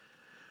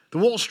The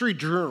Wall Street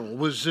Journal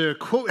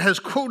has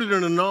quoted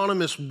an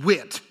anonymous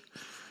wit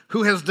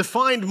who has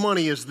defined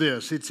money as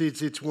this.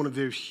 It's one of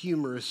their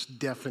humorous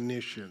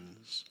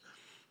definitions.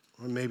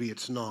 Or maybe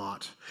it's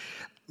not.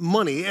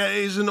 Money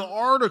is an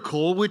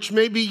article which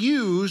may be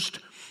used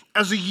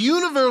as a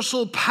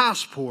universal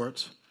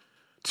passport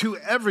to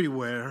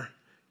everywhere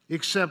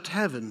except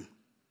heaven,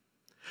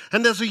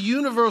 and as a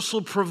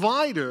universal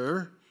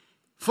provider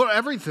for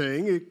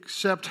everything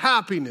except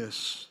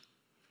happiness.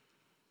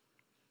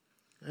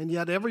 And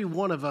yet every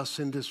one of us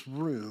in this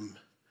room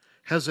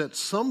has at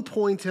some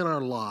point in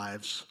our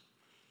lives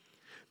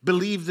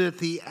believed that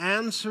the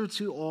answer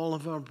to all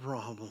of our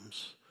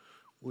problems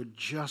would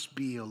just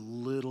be a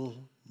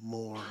little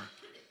more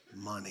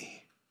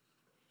money.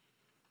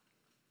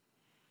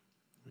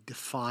 I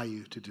defy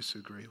you to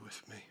disagree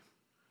with me.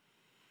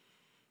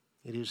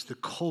 It is the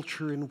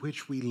culture in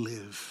which we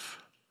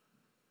live.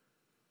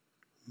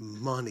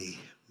 Money,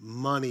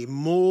 money,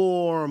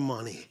 more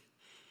money.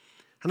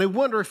 And I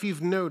wonder if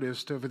you've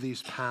noticed over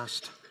these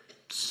past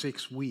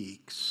 6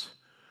 weeks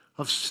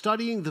of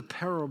studying the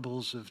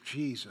parables of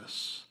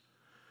Jesus,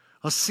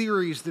 a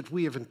series that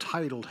we have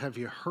entitled, Have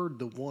You Heard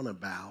the One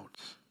About?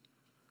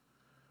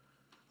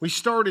 We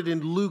started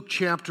in Luke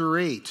chapter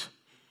 8,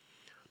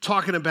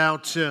 talking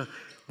about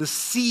the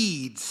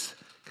seeds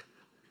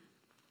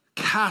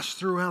cast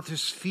throughout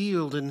this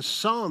field, and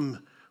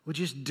some were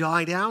just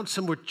died out,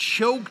 some were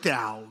choked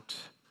out,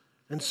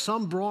 and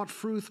some brought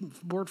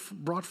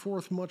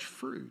forth much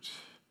fruit.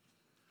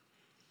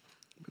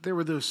 But there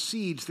were those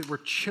seeds that were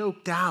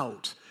choked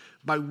out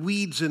by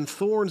weeds and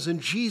thorns,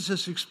 and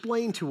Jesus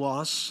explained to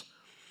us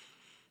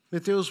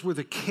that those were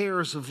the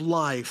cares of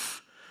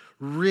life,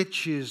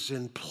 riches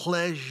and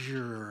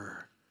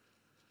pleasure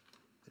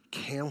that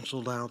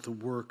canceled out the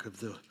work of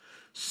the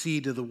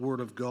seed of the Word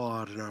of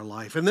God in our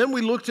life. And then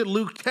we looked at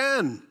Luke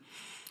 10.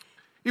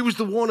 He was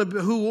the one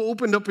who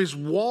opened up his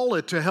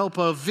wallet to help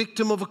a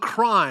victim of a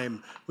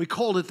crime. We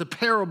called it the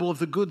parable of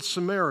the Good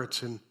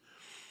Samaritan.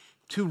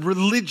 To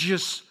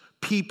religious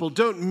people,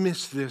 don't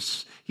miss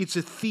this. It's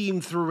a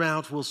theme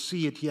throughout. We'll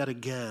see it yet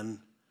again.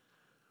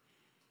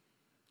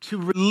 To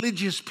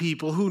religious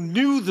people who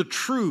knew the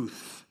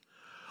truth.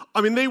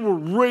 I mean, they were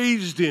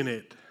raised in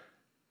it.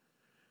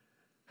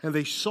 And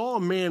they saw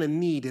a man in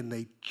need and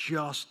they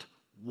just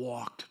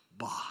walked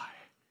by.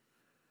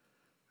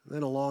 And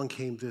then along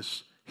came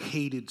this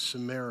hated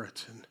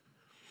Samaritan.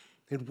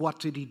 And what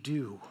did he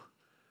do?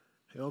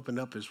 He opened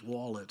up his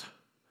wallet,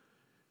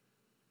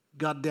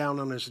 got down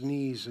on his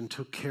knees and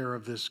took care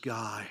of this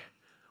guy.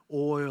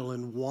 Oil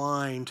and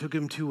wine, took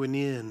him to an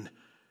inn,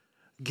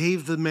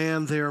 gave the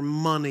man their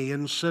money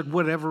and said,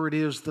 whatever it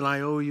is that I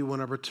owe you when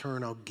I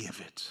return, I'll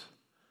give it.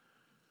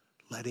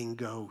 Letting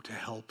go to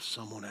help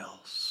someone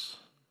else.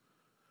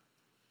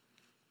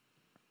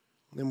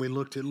 Then we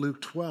looked at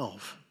Luke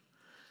 12.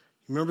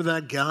 Remember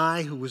that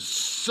guy who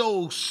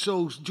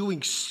was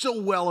doing so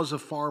well as a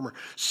farmer,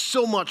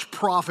 so much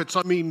profits.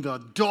 I mean, the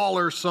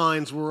dollar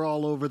signs were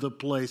all over the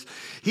place.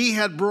 He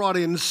had brought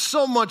in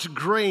so much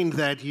grain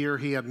that year,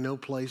 he had no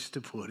place to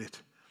put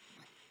it.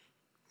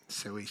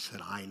 So he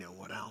said, I know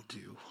what I'll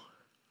do.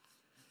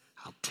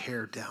 I'll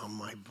tear down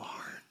my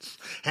barns,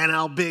 and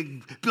I'll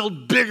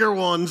build bigger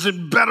ones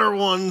and better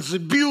ones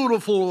and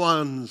beautiful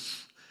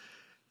ones.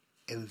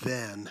 And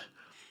then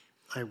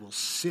I will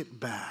sit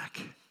back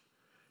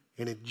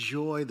and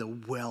enjoy the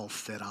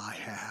wealth that I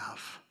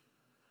have.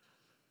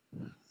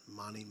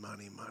 Money,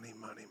 money, money,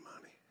 money,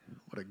 money.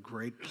 What a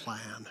great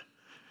plan.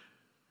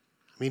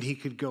 I mean, he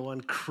could go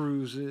on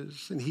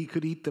cruises, and he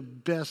could eat the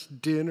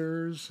best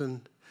dinners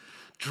and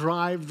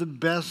drive the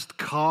best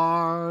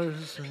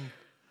cars. And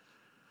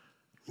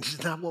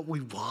isn't that what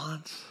we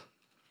want?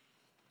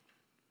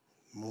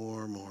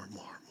 More, more,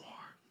 more, more.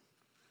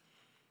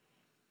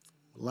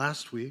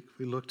 Last week,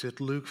 we looked at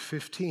Luke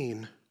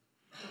 15.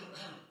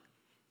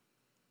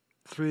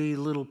 3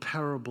 little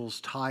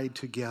parables tied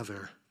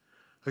together.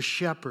 A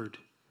shepherd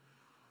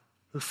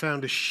who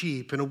found a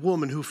sheep, and a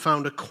woman who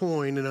found a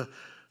coin, and a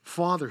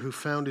father who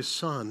found his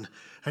son.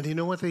 And you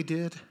know what they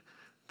did?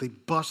 They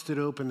busted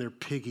open their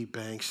piggy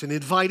banks and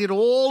invited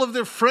all of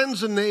their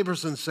friends and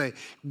neighbors and say,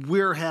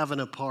 we're having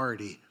a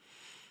party.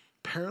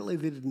 Apparently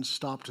they didn't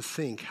stop to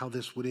think how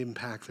this would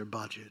impact their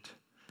budget.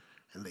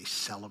 And they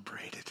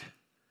celebrated.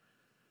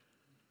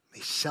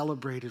 They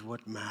celebrated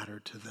what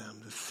mattered to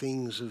them, the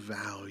things of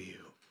value.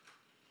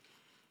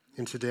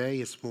 And today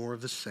it's more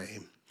of the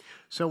same.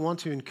 So I want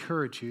to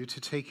encourage you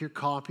to take your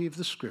copy of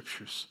the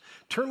scriptures.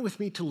 Turn with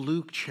me to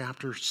Luke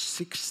chapter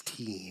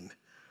 16.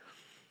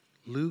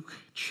 Luke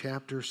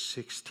chapter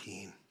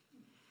 16.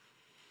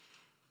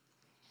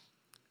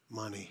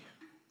 Money.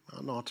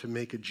 Not to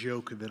make a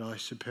joke of it, I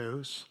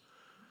suppose.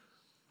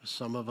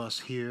 Some of us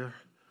here,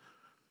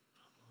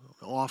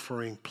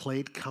 offering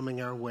plate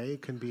coming our way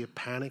can be a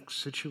panic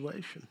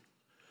situation.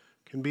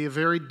 Can be a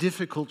very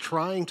difficult,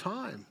 trying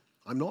time.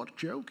 I'm not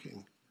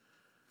joking.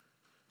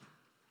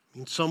 I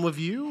mean, some of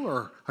you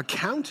are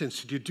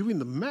accountants and you're doing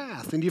the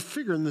math and you're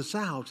figuring this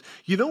out.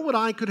 You know what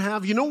I could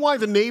have? You know why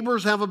the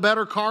neighbors have a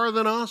better car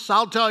than us?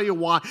 I'll tell you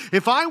why.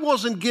 If I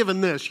wasn't given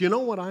this, you know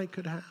what I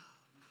could have?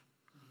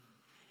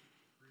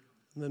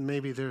 And then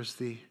maybe there's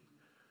the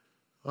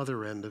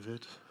other end of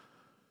it.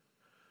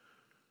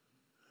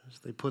 As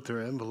they put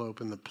their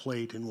envelope in the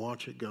plate and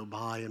watch it go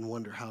by and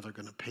wonder how they're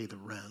going to pay the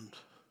rent.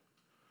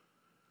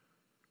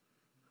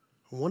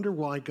 I wonder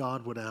why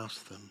God would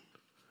ask them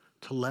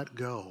to let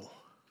go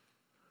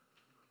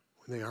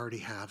when they already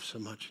have so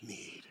much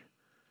need.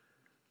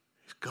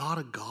 Is God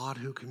a God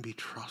who can be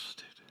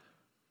trusted?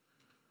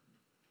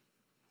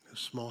 No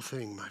small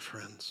thing, my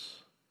friends.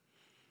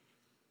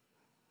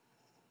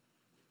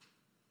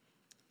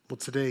 Well,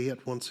 today,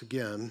 yet once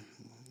again,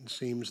 it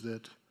seems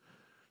that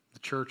the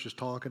church is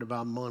talking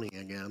about money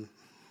again.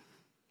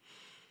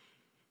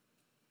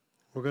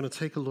 We're going to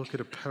take a look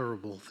at a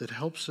parable that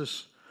helps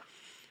us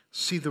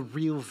see the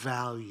real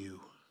value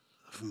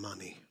of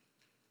money.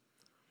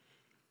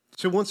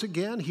 So once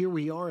again, here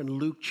we are in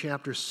Luke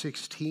chapter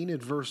 16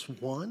 and verse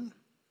 1.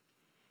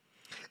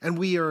 And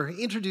we are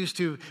introduced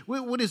to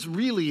what is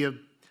really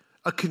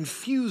a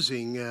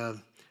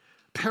confusing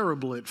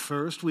parable at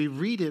first. We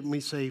read it and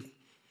we say,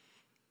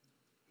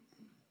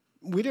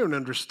 we don't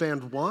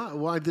understand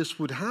why this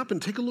would happen.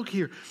 Take a look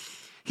here.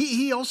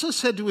 He also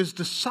said to his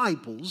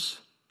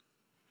disciples,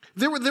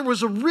 there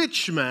was a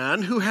rich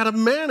man who had a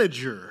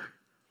manager.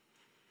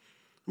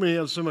 I mean, he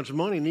had so much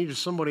money, he needed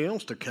somebody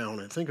else to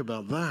count it. Think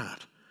about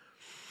that.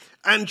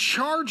 And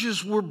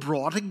charges were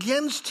brought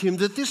against him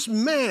that this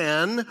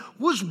man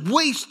was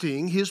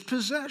wasting his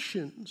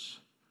possessions.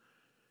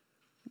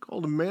 He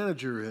called a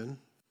manager in.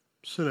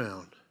 Sit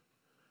down.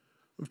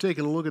 We've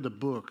taken a look at the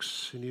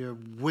books, and you're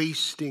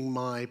wasting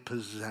my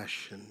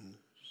possessions.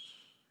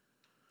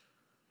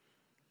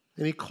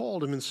 And he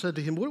called him and said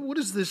to him, what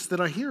is this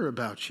that I hear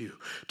about you?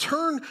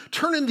 Turn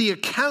in the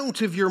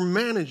account of your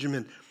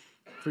management,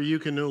 for you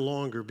can no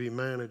longer be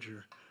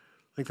manager.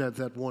 Like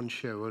that one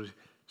show,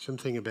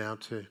 something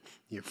about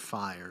you're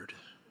fired.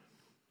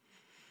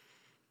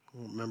 I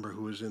don't remember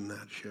who was in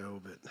that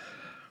show, but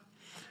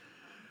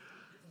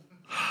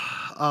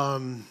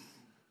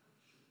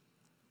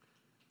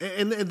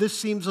and this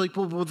seems like,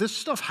 well, this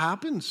stuff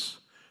happens.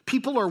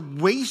 People are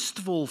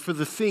wasteful for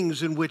the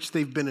things in which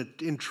they've been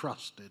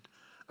entrusted.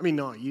 I mean,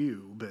 not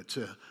you,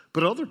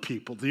 but other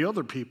people, the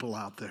other people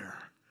out there.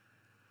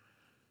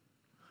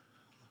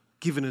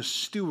 Given a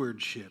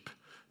stewardship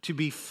to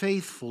be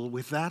faithful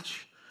with that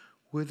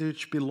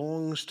which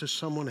belongs to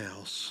someone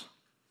else.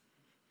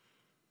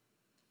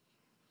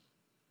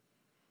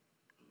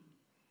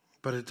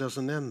 But it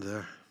doesn't end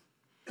there.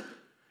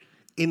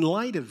 In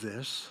light of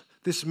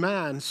this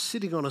man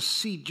sitting on a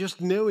seat just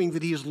knowing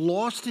that he has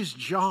lost his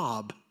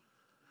job.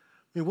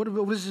 I mean, what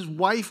is his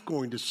wife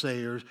going to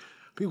say? Or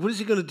what is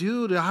he going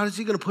to do? How is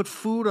he going to put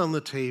food on the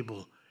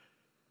table?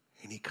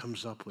 And he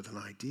comes up with an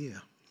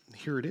idea.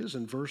 Here it is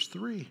in verse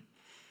 3.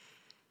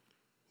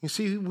 You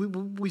see,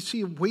 we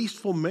see a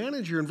wasteful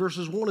manager in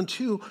verses 1 and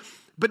 2,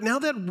 but now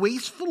that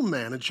wasteful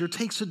manager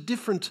takes a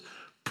different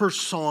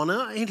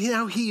persona, and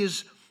now he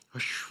is a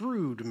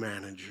shrewd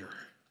manager.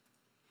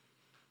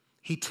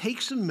 He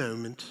takes a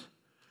moment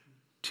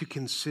to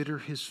consider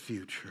his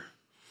future.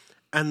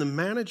 And the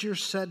manager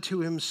said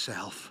to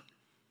himself,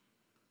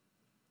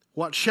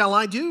 what shall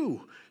I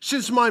do?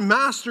 Since my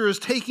master is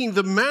taking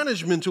the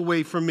management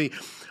away from me,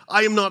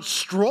 I am not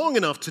strong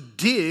enough to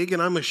dig,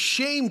 and I'm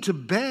ashamed to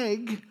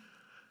beg.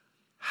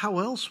 How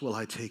else will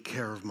I take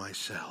care of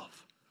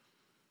myself?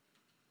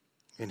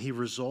 And he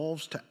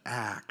resolves to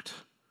act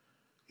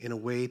in a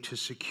way to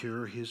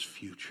secure his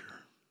future.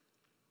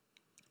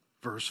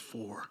 Verse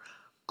 4,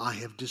 I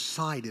have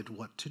decided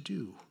what to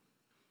do,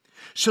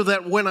 so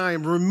that when I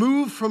am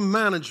removed from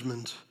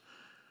management,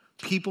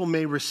 people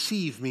may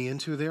receive me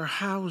into their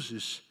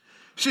houses.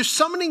 So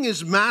summoning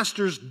his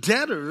master's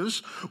debtors,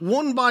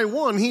 one by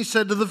one, he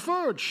said to the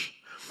first,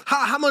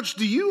 how much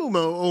do you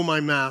owe my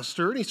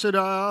master? And he said,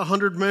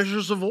 100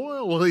 measures of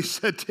oil. Well, he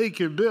said, take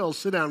your bill,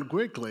 sit down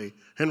quickly,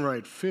 and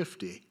write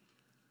 50.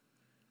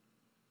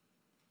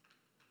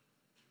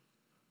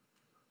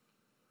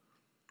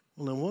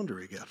 Well, no wonder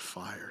he got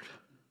fired.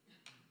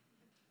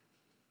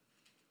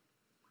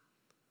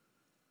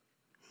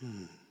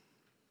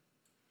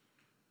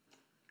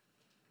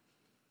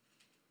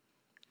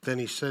 Then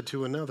he said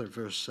to another,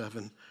 verse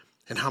 7,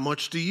 and how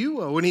much do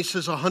you owe? And he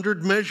says,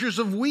 100 measures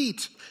of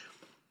wheat.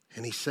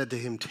 And he said to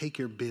him, take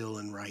your bill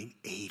and write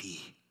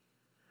 80.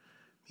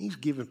 He's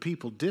giving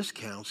people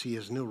discounts he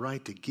has no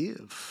right to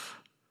give.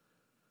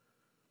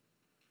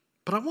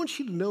 But I want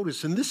you to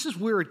notice, and this is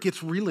where it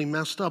gets really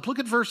messed up. Look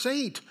at verse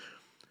 8.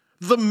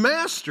 The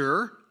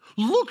master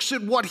looks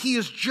at what he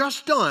has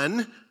just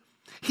done.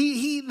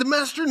 The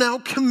master now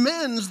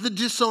commends the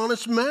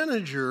dishonest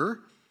manager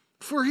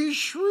for his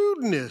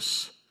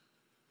shrewdness.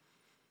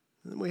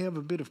 And then we have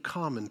a bit of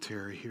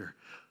commentary here.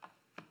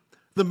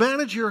 The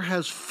manager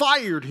has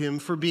fired him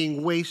for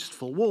being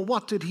wasteful. Well,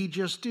 what did he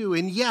just do?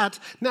 And yet,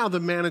 now the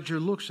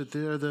manager looks at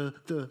the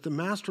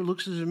master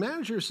looks at his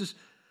manager and says,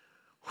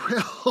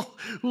 Well,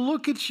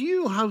 look at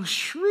you, how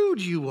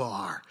shrewd you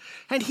are.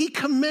 And he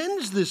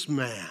commends this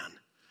man.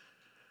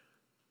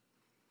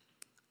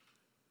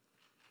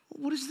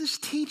 What does this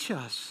teach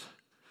us?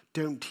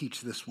 Don't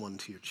teach this one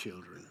to your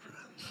children,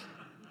 friends.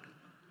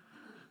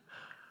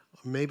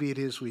 Or maybe it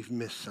is we've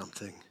missed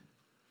something.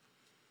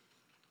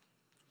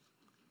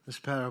 This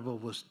parable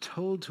was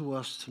told to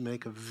us to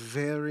make a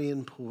very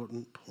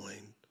important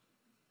point.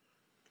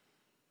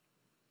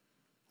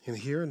 And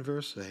here in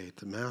verse 8,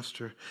 the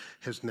master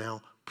has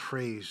now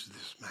praised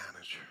this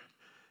manager.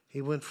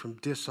 He went from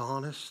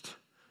dishonest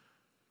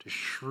to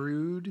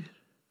shrewd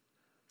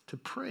to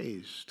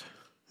praised.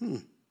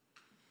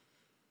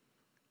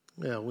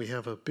 Well, we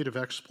have a bit of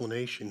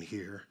explanation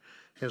here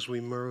as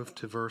we move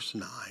to verse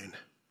 9.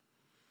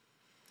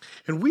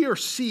 And we are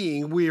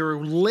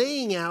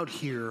laying out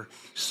here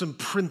some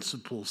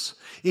principles.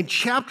 In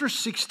chapter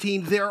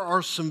 16, there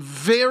are some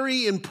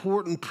very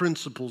important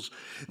principles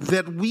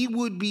that we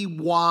would be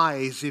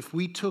wise if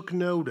we took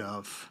note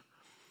of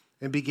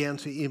and began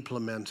to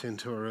implement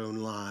into our own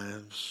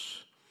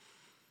lives.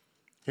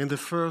 And the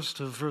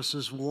first of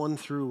verses 1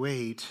 through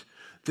 8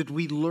 that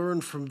we learn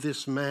from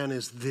this man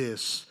is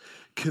this: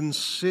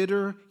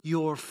 consider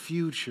your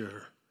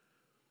future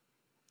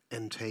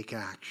and take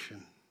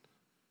action.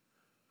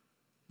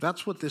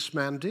 That's what this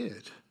man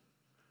did.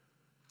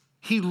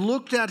 He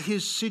looked at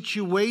his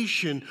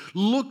situation,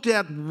 looked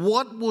at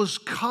what was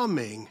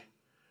coming,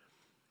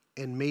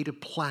 and made a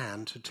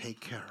plan to take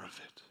care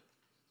of it.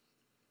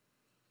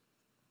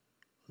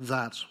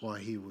 That's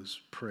why he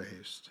was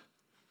praised.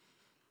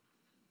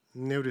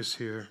 Notice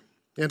here,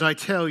 and I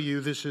tell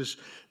you, this is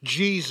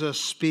Jesus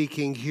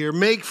speaking here.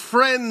 Make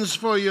friends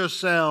for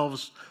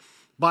yourselves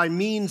by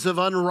means of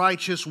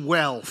unrighteous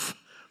wealth,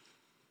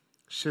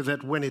 so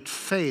that when it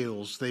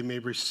fails, they may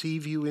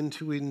receive you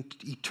into an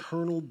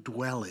eternal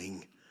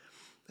dwelling.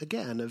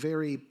 Again, a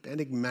very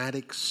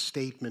enigmatic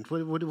statement.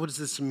 What does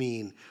this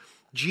mean?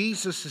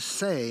 Jesus is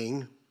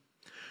saying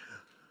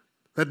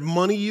that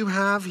money you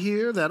have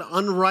here, that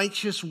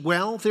unrighteous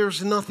wealth,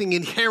 there's nothing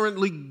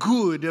inherently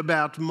good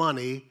about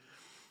money.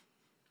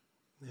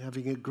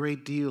 Having a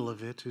great deal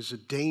of it is a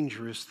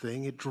dangerous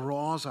thing. It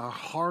draws our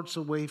hearts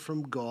away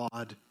from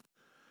God.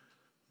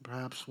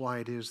 Perhaps why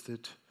it is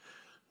that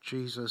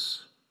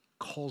Jesus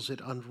calls it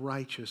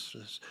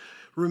unrighteousness.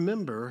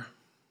 Remember,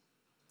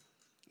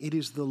 it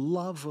is the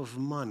love of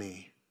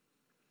money.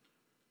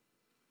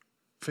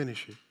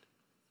 Finish it.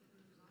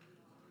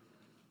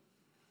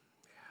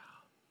 Yeah.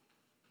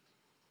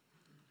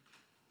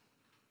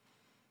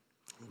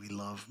 We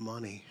love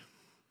money.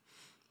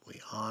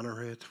 We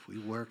honor it. We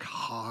work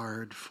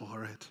hard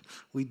for it.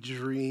 We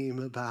dream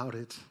about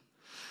it.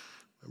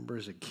 I remember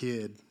as a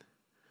kid,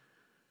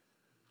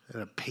 I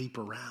had a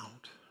paper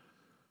route.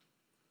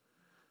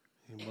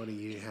 Anybody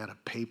you had a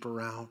paper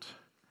route?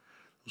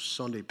 Those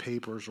Sunday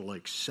papers are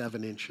like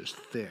 7 inches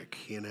thick,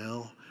 you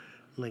know?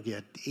 And you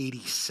had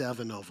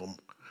 87 of them,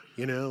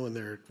 you know, and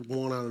they're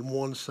one on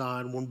one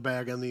side, one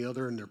bag on the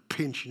other, and they're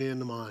pinching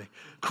into my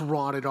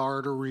carotid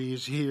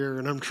arteries here,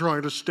 and I'm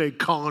trying to stay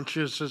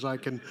conscious as I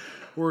can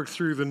work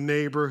through the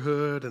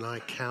neighborhood, and I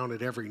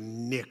counted every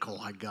nickel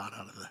I got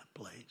out of that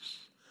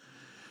place,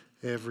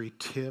 every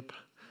tip,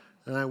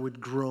 and I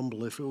would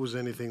grumble if it was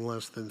anything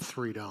less than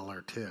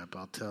 $3 tip,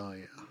 I'll tell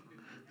you.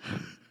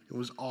 It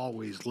was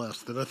always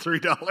less than a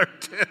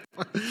 $3 tip.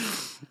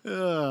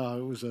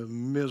 It was a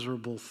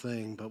miserable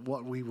thing, but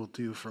what we will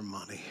do for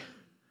money.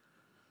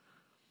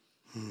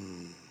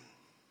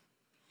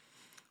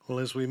 Well,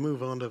 as we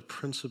move on to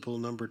principle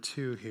number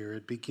 2 here,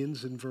 it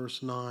begins in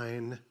verse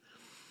 9.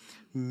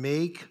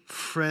 Make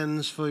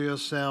friends for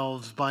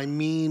yourselves by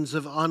means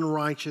of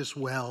unrighteous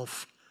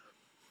wealth,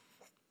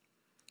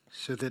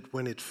 so that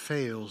when it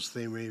fails,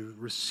 they may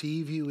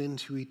receive you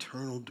into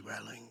eternal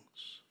dwellings.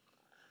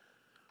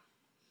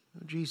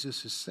 What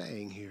Jesus is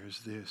saying here is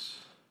this.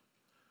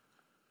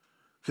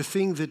 The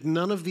thing that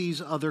none of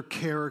these other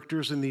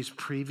characters in these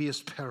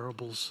previous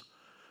parables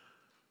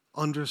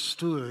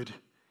understood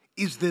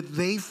is that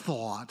they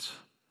thought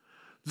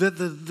that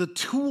the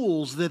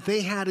tools that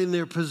they had in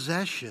their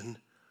possession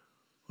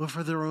were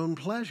for their own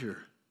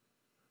pleasure.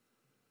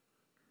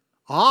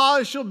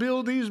 I shall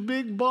build these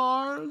big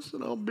barns,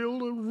 and I'll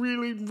build a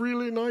really,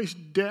 really nice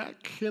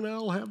deck, and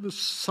I'll have the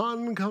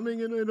sun coming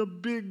in a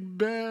big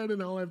bed,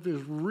 and I'll have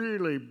this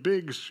really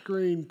big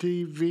screen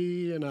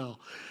TV, and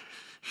I'll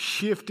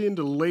shift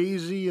into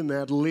lazy and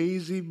that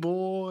lazy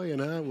boy,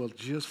 and I will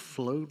just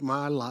float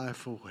my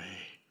life away.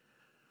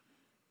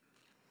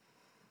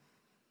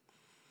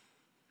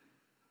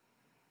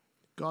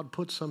 God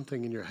put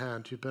something in your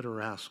hand, you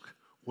better ask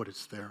what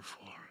it's there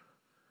for.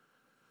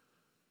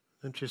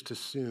 Don't just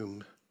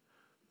assume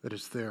that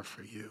it's there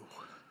for you.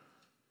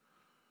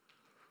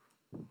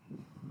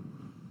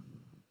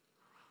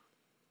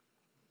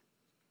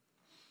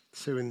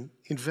 So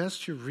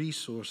invest your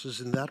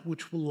resources in that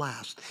which will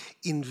last.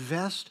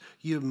 Invest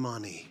your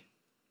money.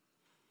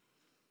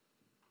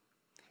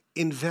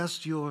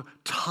 Invest your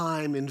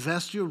time.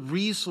 Invest your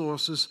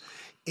resources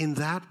in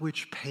that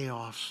which pays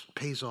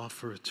off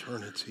for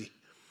eternity.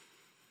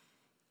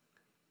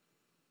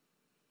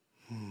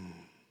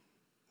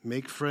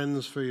 Make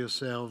friends for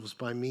yourselves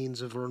by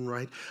means of earned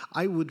right.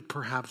 I would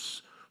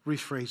perhaps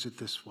rephrase it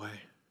this way.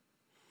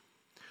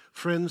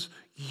 Friends,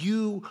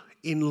 you,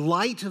 in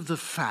light of the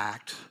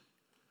fact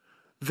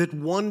that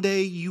one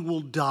day you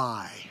will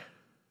die,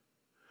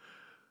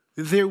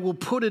 they will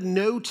put a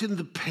note in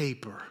the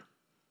paper,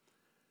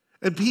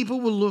 and people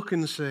will look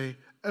and say,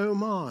 oh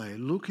my,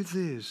 look at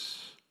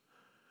this.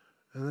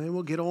 And they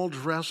will get all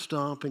dressed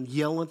up and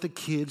yell at the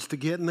kids to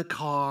get in the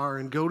car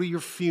and go to your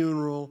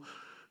funeral,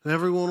 and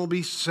everyone will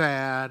be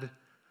sad,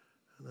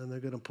 and then they're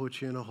going to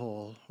put you in a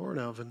hole or an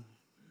oven.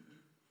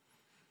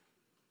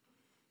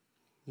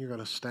 You're going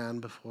to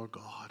stand before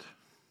God.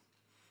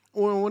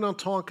 Well, we're not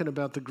talking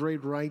about the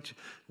great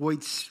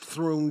white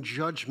throne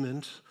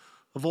judgment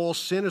of all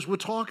sinners. We're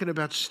talking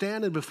about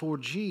standing before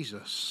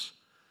Jesus.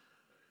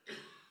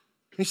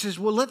 He says,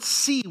 well, let's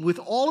see with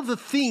all of the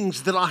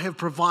things that I have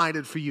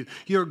provided for you,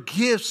 your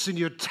gifts and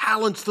your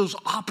talents, those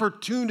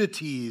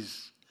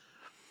opportunities,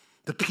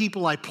 the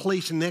people I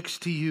place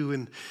next to you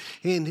in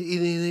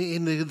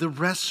the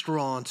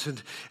restaurants,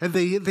 and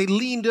they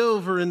leaned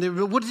over and they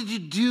were, what did you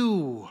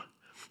do?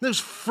 Those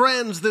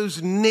friends,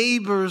 those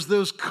neighbors,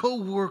 those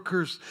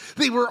co-workers,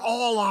 they were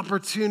all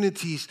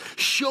opportunities.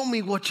 Show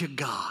me what you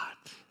got.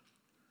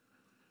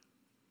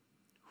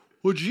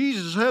 Well,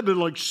 Jesus had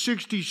the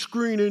 60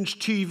 screen-inch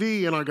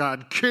TV, and I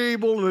got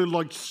cable, and it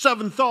had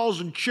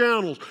 7,000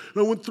 channels.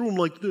 And I went through them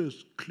like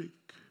this. Click,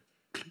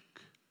 click.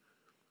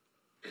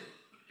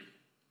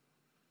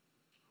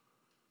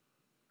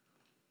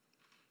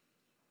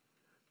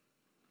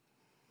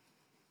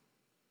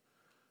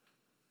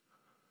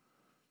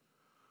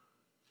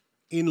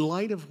 In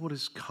light of what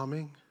is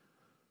coming,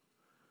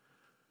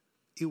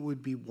 it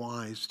would be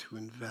wise to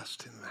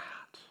invest in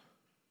that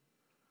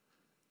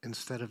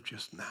instead of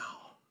just now.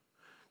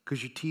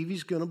 Because your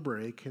TV's going to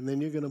break, and then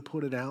you're going to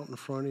put it out in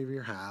front of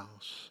your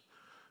house.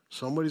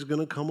 Somebody's going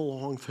to come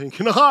along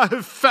thinking, I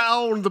have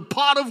found the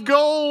pot of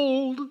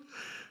gold.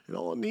 And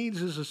all it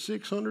needs is a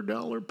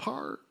 $600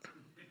 part.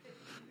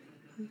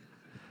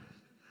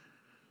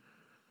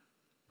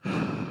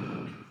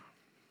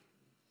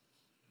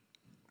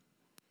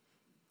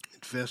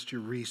 Invest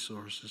your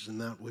resources in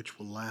that which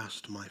will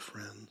last, my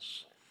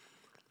friends.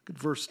 Look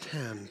at verse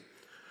 10.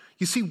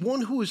 You see,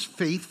 one who is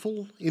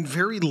faithful in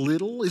very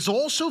little is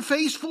also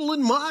faithful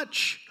in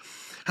much.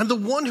 And the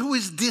one who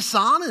is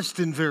dishonest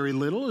in very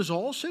little is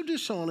also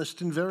dishonest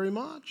in very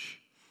much.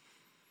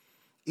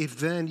 If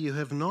then you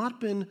have not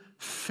been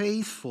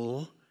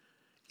faithful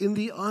in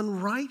the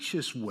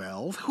unrighteous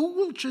wealth, who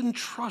will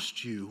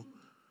entrust you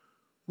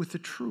with the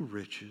true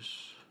riches?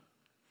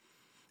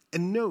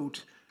 And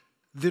note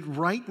that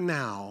right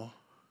now,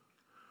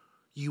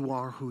 you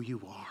are who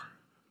you are.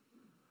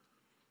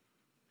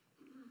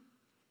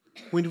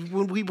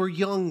 When we were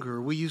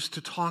younger, we used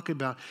to talk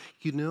about,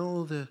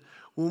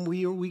 when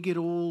we get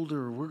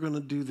older, we're going to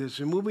do this.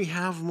 And when we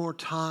have more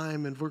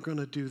time, and we're going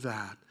to do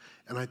that.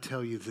 And I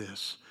tell you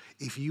this,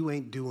 if you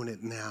ain't doing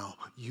it now,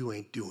 you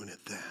ain't doing it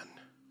then.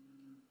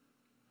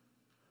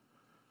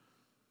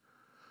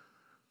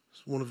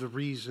 It's one of the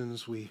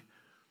reasons we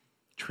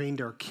trained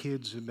our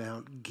kids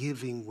about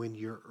giving when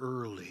you're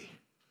early.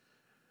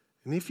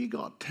 And if you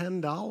got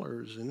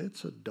 $10 and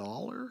it's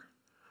 $1,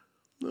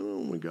 I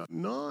only got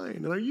 9,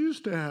 and I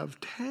used to have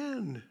 10.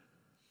 And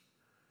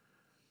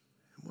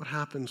what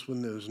happens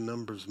when those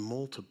numbers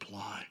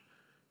multiply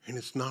and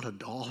it's not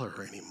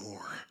 $1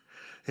 anymore?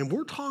 And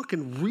we're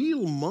talking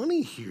real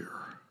money here.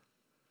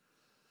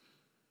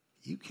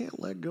 You can't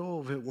let go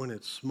of it when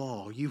it's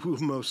small. You will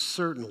most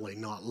certainly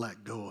not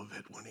let go of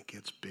it when it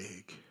gets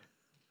big.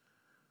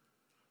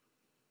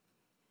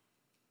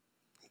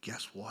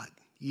 Guess what?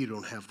 You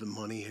don't have the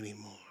money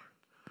anymore.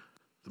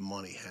 The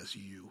money has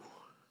you.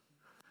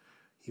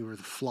 You were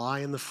the fly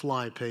in the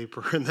fly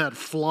paper, and that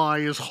fly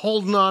is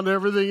holding on to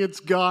everything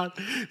it's got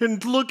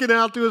and looking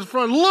out to his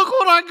front. Look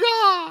what I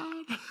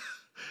got!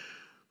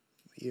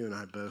 You and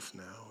I both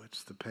know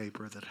it's the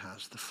paper that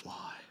has the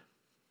fly.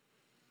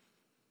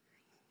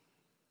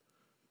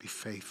 Be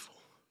faithful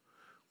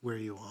where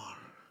you are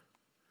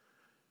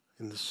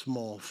in the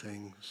small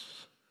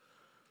things,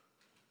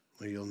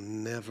 or you'll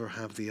never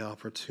have the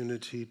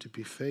opportunity to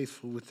be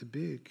faithful with the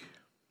big.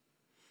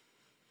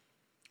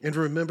 And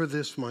remember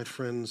this, my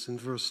friends, in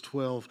verse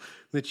 12,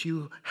 that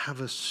you have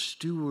a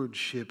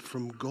stewardship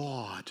from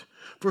God.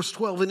 Verse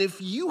 12, and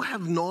if you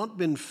have not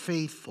been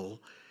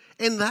faithful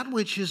in that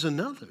which is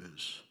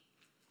another's,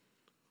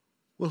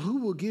 well, who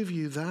will give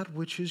you that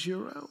which is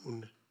your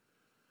own?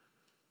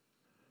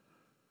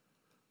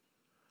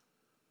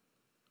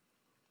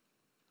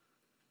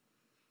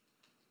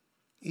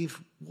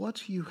 If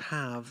what you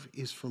have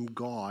is from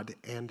God,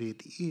 and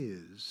it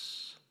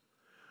is,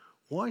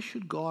 why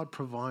should God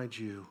provide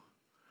you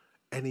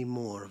any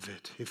more of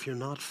it if you're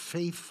not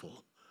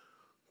faithful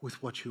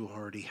with what you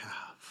already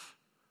have?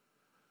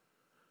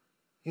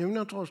 I'm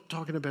not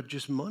talking about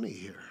just money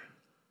here.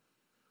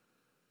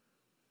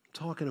 I'm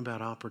talking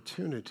about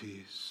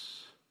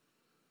opportunities,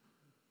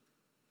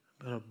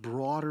 about a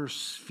broader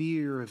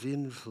sphere of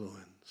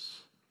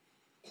influence.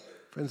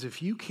 Friends,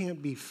 if you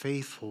can't be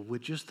faithful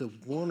with just the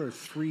 1 or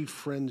 3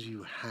 friends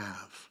you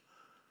have,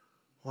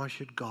 why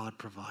should God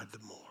provide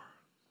them more?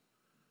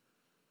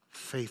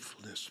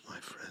 Faithfulness, my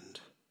friend.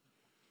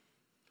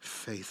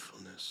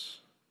 Faithfulness.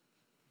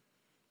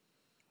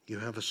 You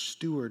have a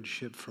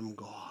stewardship from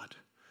God.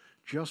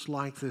 Just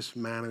like this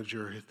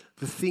manager,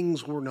 the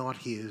things were not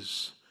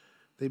his.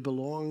 They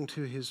belonged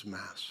to his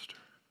master.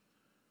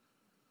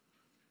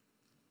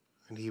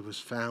 And he was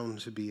found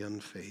to be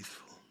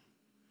unfaithful.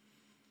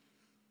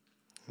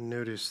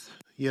 Notice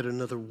yet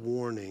another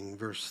warning,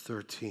 verse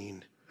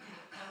 13.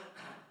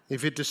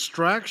 If it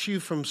distracts you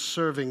from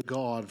serving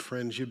God,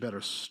 friends, you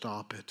better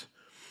stop it.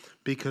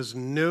 Because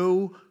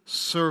no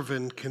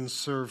servant can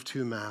serve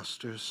 2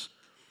 masters.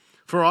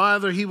 For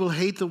either he will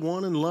hate the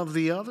one and love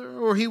the other,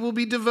 or he will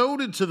be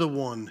devoted to the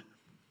one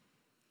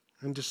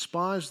and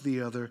despise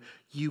the other.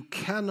 You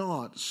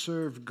cannot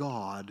serve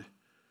God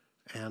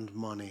and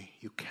money.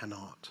 You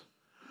cannot.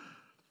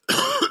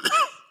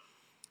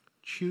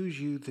 Choose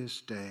you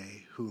this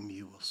day whom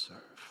you will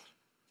serve.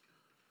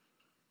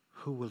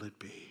 Who will it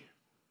be?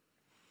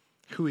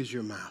 Who is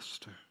your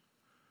master?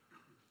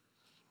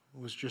 It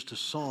was just a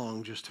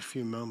song just a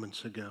few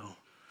moments ago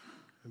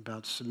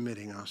about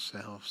submitting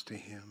ourselves to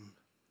him,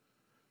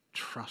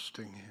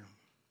 trusting him.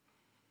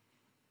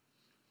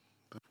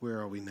 But where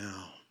are we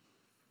now?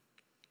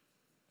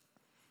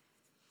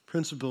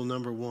 Principle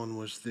number 1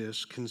 was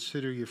this: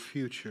 consider your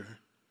future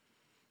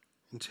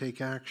and take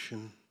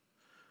action.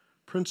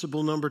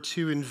 Principle number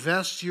 2,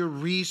 invest your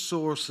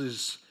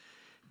resources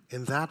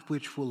in that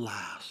which will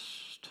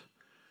last.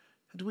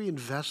 How do we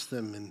invest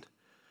them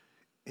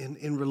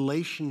in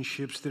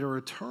relationships that are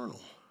eternal?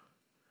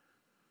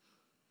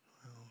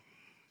 Well,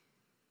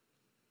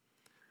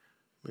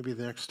 maybe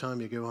the next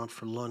time you go out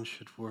for lunch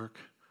at work,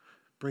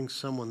 bring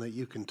someone that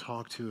you can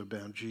talk to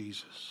about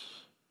Jesus.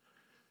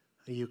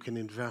 You can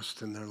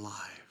invest in their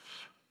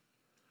lives.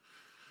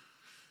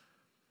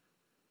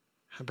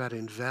 How about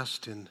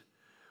invest in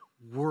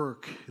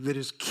work that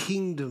is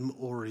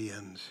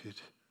kingdom-oriented?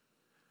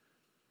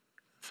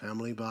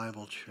 Family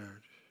Bible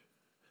Church,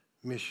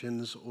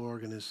 missions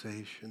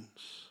organizations,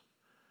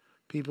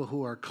 people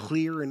who are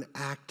clear and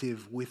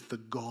active with the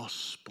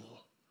gospel.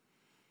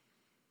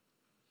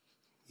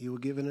 You will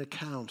give an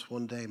account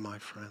one day, my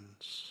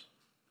friends.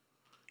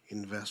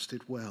 Invest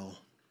it well.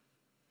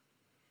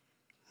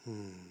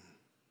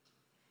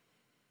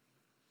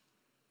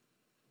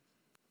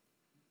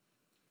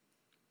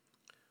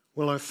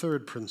 Well, our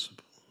third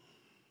principle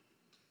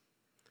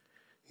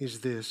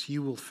is this: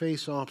 you will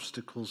face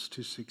obstacles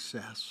to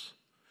success.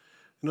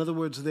 In other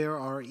words, there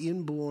are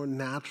inborn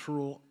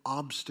natural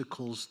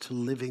obstacles to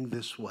living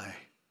this way.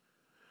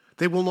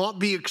 They will not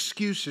be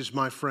excuses,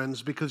 my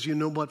friends, because you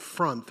know what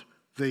front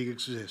they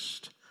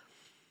exist.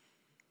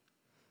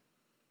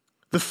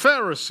 The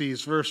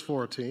Pharisees, verse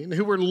 14,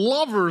 who were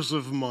lovers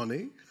of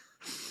money,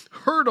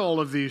 heard all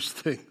of these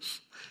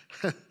things,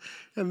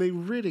 and they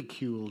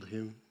ridiculed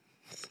him.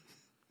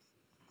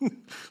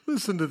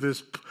 Listen to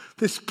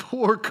this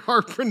poor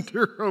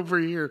carpenter over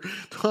here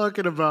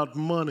talking about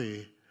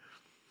money.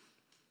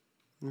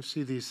 You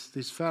see,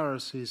 these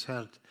Pharisees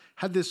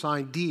had this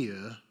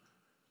idea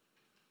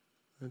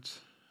that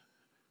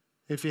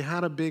if you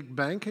had a big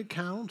bank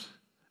account,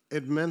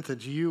 it meant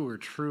that you were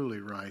truly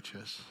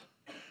righteous.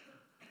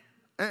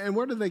 And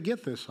where did they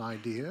get this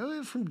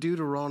idea? From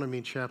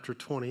Deuteronomy chapter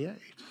 28.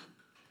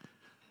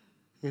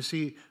 You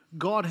see,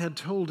 God had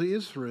told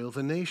Israel,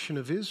 the nation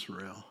of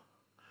Israel,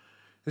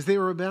 as they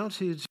were about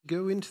to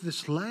go into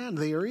this land,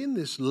 they are in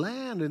this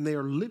land and they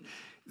are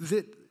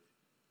that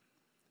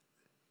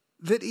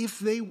if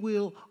they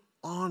will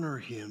honor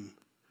him,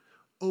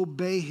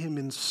 obey him,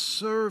 and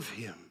serve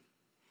him,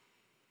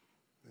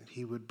 that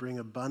he would bring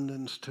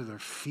abundance to their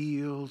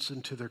fields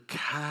and to their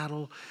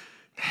cattle,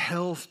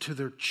 health to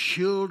their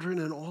children,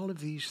 and all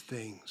of these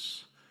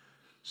things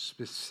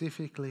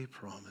specifically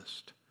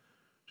promised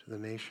to the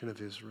nation of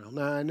Israel.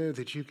 Now, I know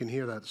that you can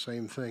hear that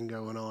same thing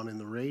going on in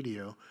the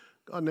radio.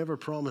 God never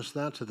promised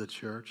that to the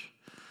church.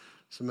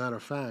 As a matter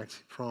of fact,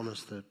 he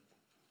promised that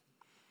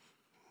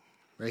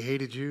they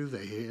hated you,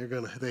 they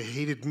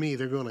hated me,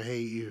 they're going to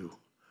hate you.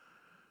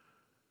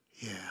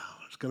 Yeah,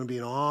 there's going to be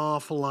an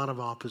awful lot of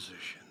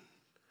opposition.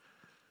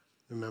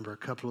 Remember, a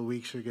couple of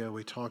weeks ago,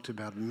 we talked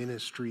about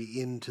ministry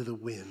into the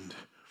wind.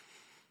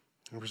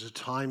 There was a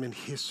time in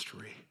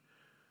history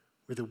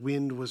where the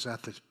wind was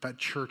at the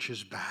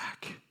church's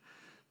back.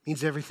 It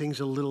means everything's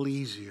a little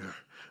easier,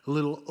 a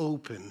little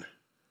open.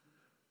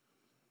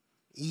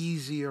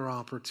 Easier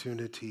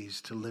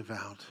opportunities to live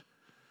out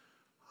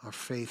our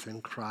faith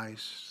in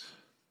Christ,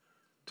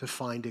 to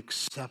find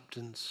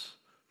acceptance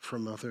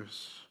from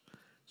others.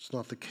 It's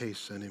not the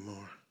case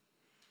anymore.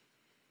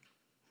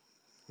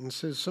 And it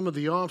says some of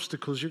the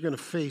obstacles you're going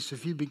to face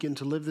if you begin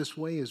to live this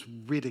way is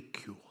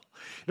ridicule.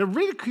 Now,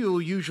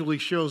 ridicule usually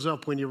shows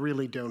up when you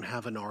really don't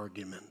have an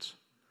argument.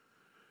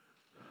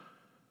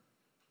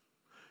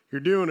 You're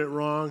doing it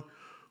wrong.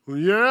 Well,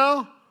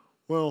 yeah?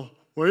 Well,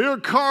 your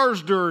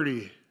car's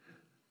dirty.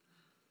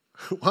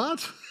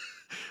 What?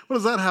 What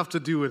does that have to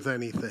do with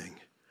anything?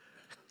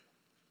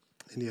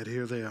 And yet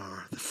here they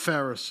are, the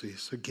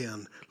Pharisees,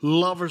 again,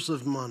 lovers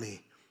of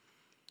money,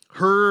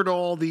 heard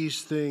all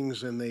these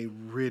things and they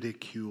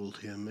ridiculed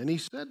him. And he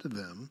said to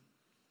them,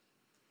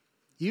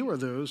 "You are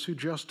those who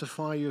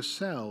justify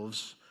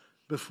yourselves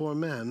before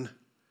men,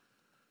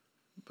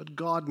 but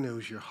God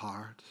knows your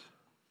heart."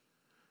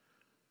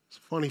 It's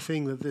a funny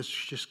thing that this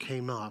just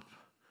came up,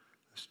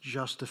 this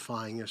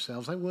justifying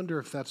yourselves. I wonder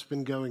if that's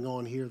been going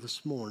on here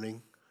this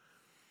morning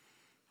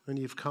when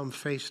you've come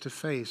face to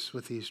face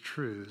with these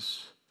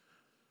truths.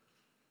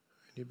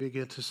 And you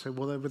begin to say,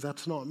 well, but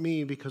that's not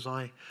me, because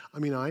I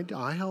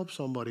helped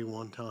somebody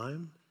one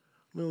time.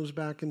 It was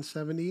back in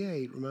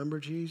 78. Remember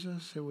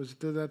Jesus? It was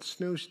that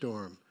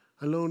snowstorm.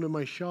 I loaned him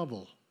my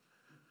shovel.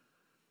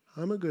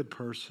 I'm a good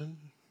person.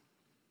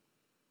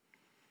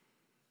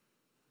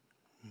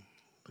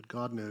 But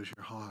God knows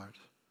your heart.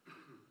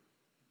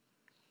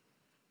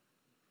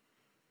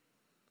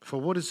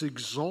 For what is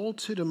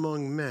exalted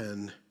among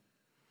men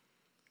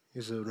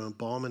is an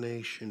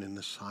abomination in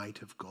the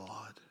sight of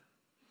God.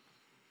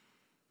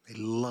 They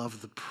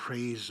love the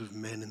praise of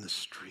men in the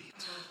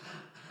streets.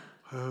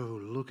 Oh,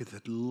 look at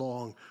that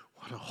long,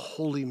 what a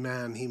holy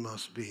man he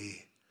must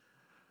be.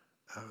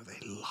 Oh, they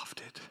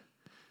loved it.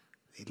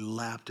 They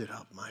lapped it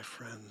up, my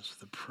friends,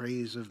 the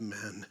praise of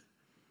men.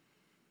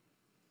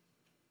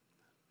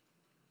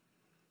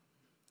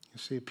 You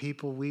see,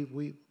 people,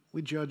 we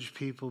judge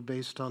people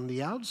based on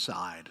the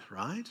outside,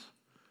 right?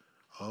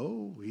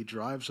 Oh, he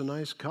drives a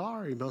nice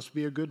car. He must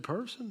be a good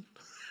person.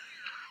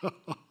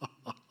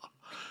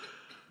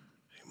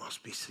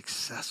 Must be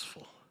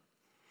successful.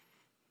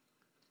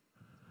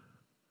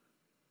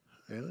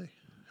 Really?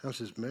 How's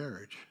his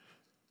marriage?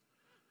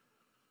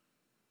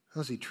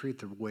 How does he treat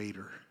the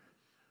waiter?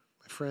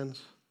 My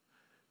friends,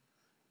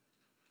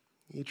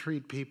 you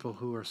treat people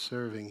who are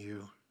serving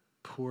you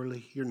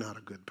poorly, you're not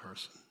a good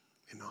person.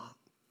 You're not.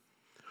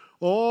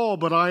 Oh,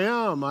 but I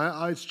am.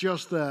 It's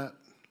just that.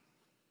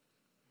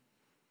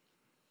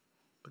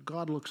 But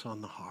God looks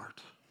on the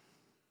heart.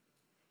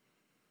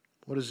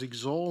 What is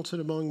exalted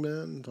among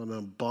men is an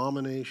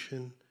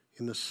abomination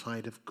in the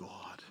sight of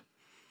God.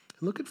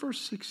 And look at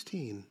verse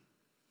 16.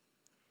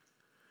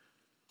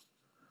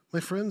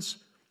 My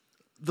friends,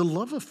 the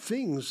love of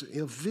things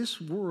of this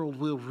world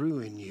will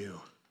ruin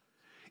you.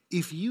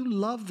 If you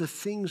love the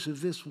things of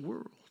this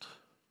world,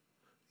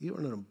 you are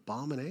an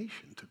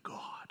abomination to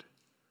God.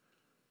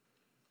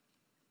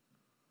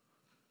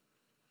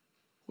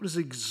 What is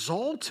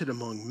exalted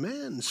among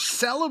men,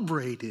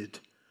 celebrated,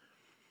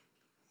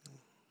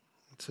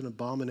 it's an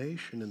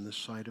abomination in the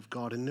sight of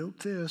God. And note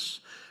this,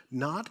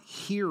 not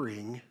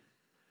hearing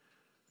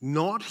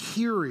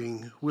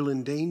will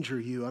endanger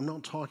you. I'm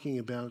not talking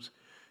about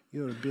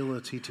your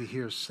ability to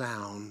hear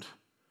sound.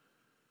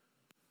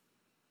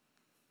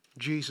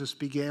 Jesus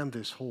began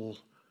this whole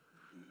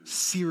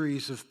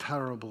series of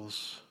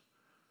parables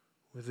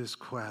with this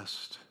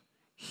quest.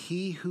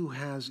 He who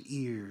has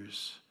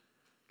ears,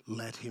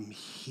 let him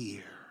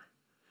hear.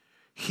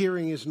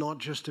 Hearing is not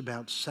just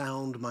about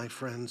sound, my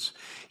friends.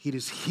 It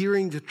is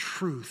hearing the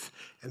truth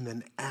and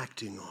then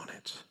acting on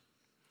it.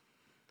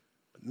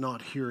 But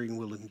not hearing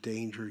will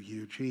endanger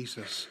you.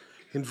 Jesus,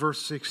 in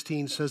verse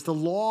 16, says, "The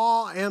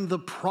law and the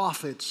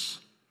prophets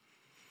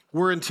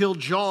were until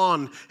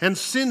John, and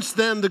since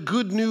then the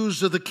good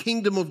news of the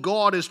kingdom of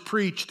God is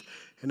preached,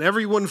 and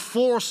everyone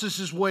forces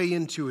his way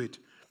into it.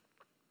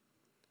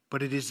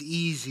 But it is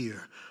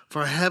easier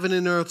for heaven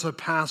and earth to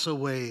pass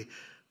away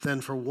than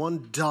for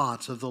one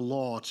dot of the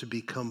law to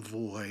become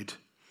void."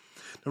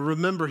 Now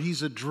remember,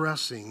 he's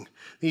addressing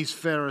these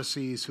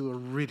Pharisees who are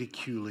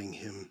ridiculing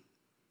him.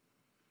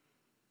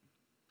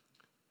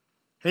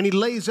 And he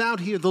lays out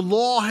here, the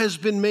law has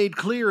been made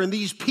clear, and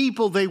these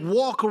people, they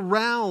walk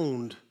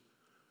around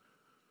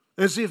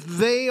as if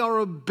they are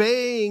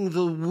obeying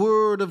the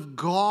word of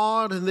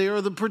God, and they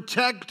are the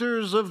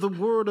protectors of the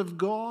word of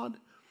God.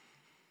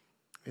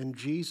 And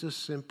Jesus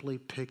simply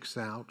picks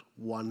out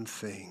one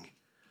thing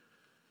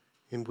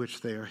in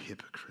which they are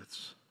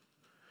hypocrites.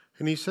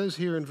 And he says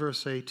here in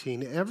verse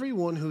 18,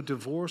 "Everyone who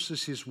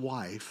divorces his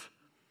wife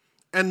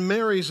and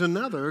marries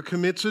another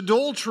commits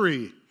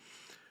adultery.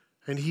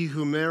 And he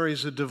who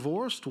marries a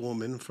divorced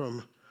woman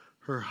from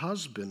her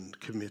husband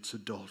commits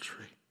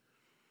adultery."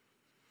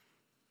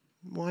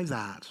 Why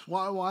that?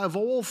 Why of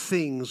all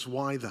things,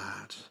 why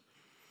that?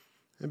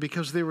 And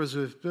because there was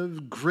a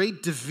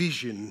great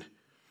division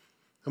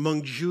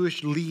among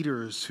Jewish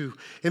leaders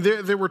and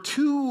there were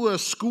two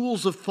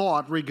schools of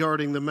thought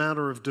regarding the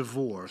matter of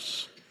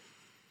divorce.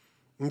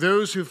 And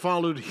those who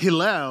followed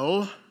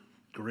Hillel,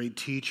 great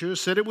teacher,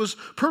 said it was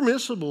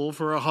permissible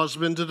for a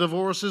husband to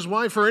divorce his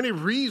wife for any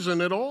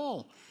reason at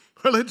all.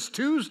 Well, it's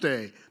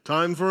Tuesday,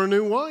 time for a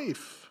new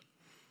wife.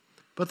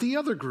 But the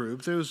other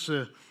group, those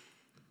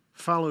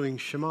following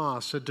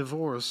Shammah, said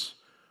divorce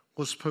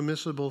was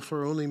permissible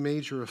for only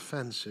major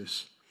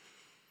offenses.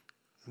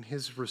 In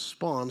his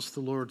response, the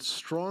Lord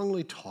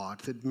strongly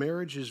taught that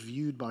marriage is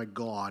viewed by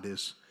God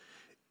as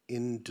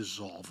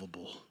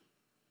indissoluble.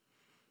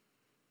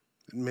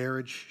 That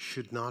marriage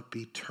should not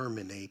be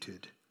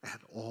terminated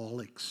at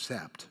all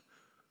except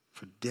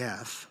for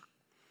death.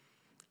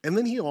 And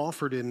then he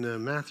offered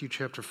in Matthew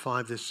chapter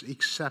 5 this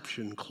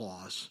exception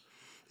clause,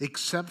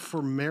 except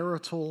for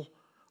marital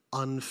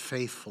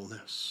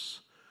unfaithfulness.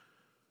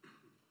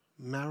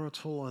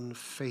 Marital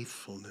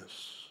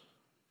unfaithfulness.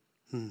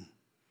 And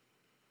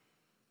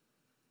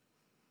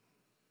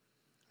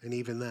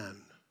even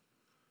then,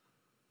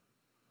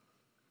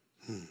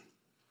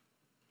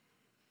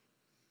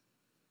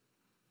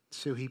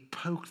 So he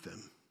poked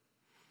them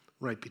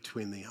right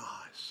between the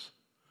eyes.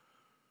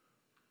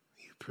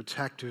 You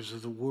protectors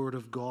of the word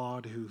of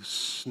God who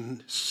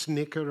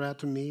snicker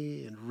at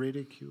me and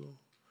ridicule.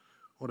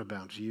 What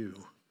about you?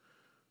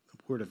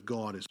 The word of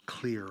God is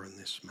clear in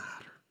this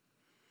matter.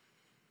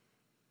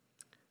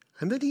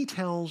 And then he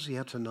tells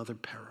yet another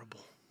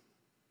parable.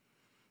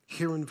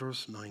 Here in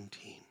verse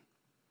 19.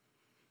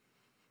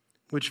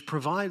 Which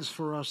provides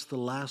for us the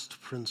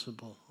last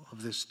principle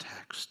of this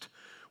text,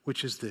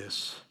 which is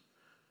this: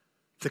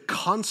 the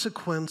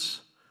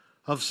consequence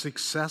of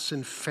success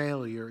and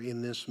failure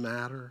in this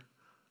matter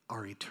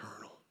are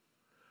eternal.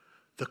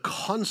 The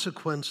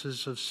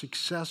consequences of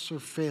success or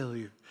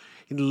failure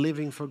in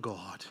living for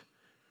God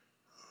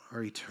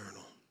are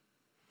eternal.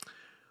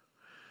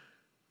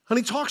 And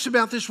he talks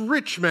about this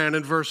rich man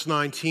in verse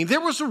 19.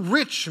 There was a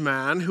rich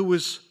man who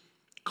was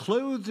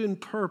clothed in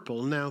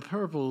purple. Now,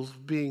 purple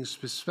being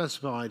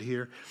specified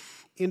here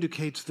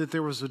indicates that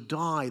there was a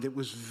dye that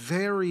was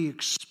very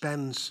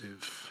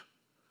expensive.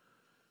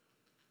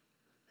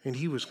 And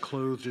he was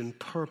clothed in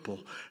purple,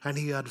 and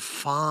he had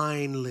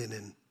fine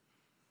linen.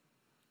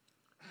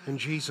 And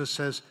Jesus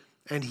says,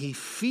 and he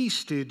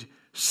feasted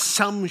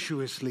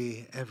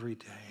sumptuously every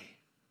day.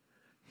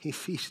 He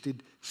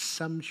feasted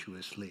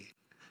sumptuously.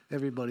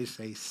 Everybody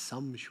say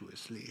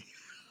sumptuously.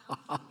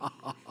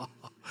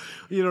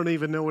 You don't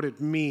even know what it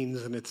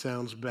means, and it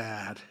sounds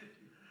bad.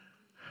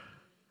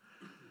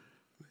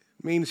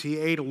 It means he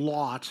ate a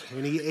lot,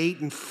 and he ate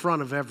in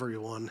front of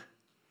everyone.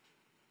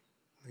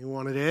 He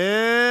wanted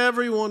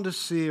everyone to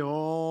see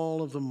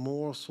all of the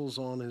morsels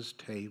on his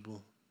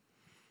table.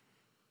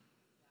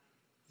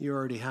 You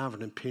already have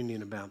an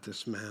opinion about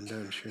this man,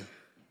 don't you?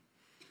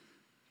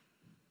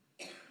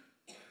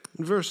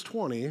 In verse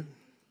 20,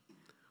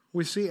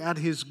 we see at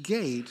his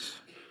gate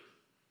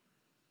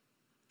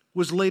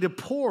was laid a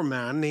poor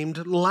man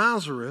named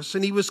Lazarus,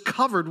 and he was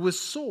covered with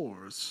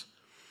sores.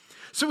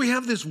 So we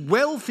have this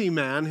wealthy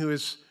man who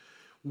is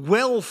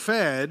well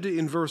fed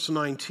in verse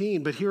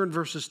 19, but here in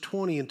verses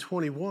 20 and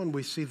 21,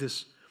 we see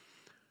this,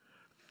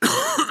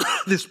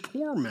 this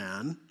poor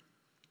man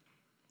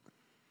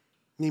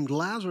named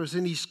Lazarus,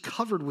 and he's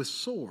covered with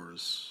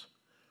sores.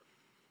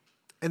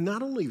 And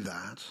not only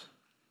that,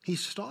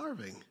 he's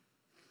starving.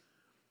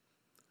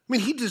 I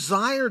mean, he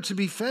desired to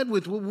be fed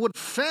with what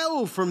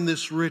fell from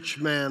this rich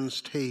man's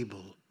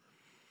table.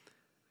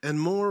 And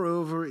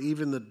moreover,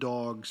 even the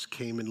dogs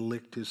came and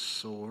licked his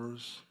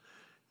sores.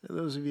 And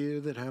those of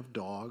you that have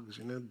dogs,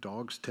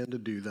 dogs tend to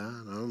do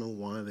that. I don't know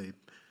why they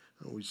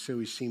always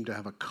seem to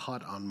have a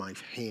cut on my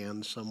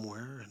hand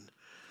somewhere.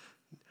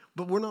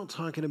 But we're not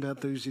talking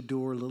about those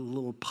adore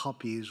little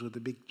puppies with the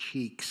big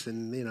cheeks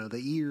and,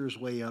 the ears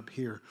way up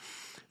here.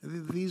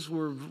 These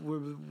were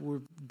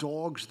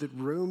dogs that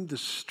roamed the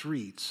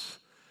streets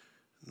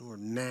and were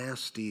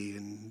nasty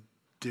and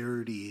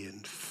dirty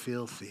and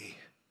filthy.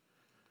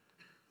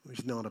 It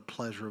was not a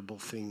pleasurable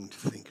thing to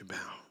think about.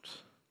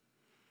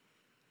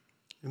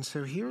 And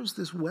so here's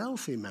this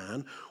wealthy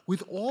man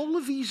with all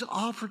of these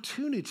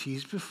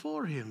opportunities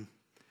before him,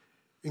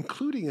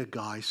 including a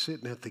guy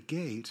sitting at the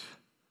gate.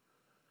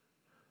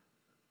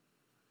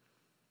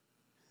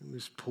 He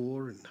was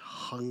poor and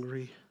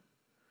hungry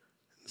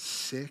and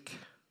sick.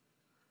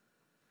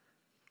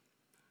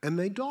 And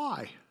they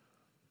die.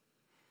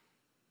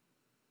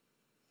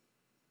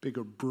 Big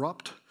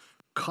abrupt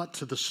cut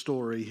to the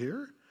story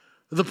here.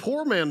 The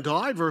poor man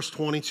died, verse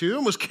 22,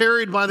 and was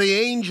carried by the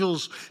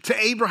angels to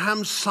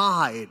Abraham's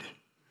side.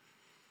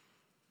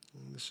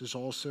 And this is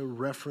also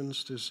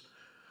referenced as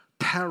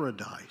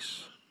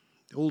paradise.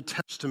 Old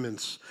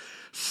Testament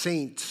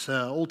saints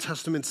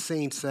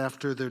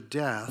after their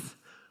death,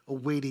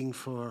 awaiting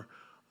for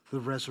the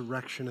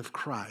resurrection of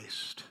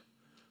Christ.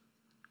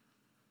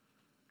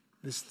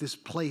 This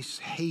place,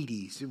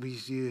 Hades, it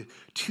was a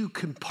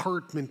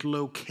two-compartment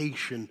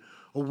location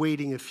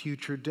awaiting a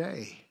future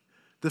day.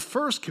 The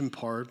first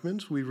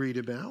compartment we read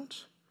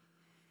about,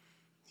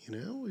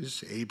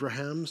 is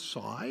Abraham's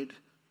side,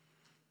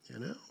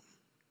 And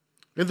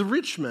the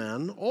rich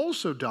man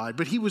also died,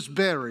 but he was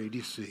buried,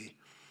 you see.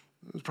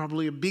 It was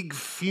probably a big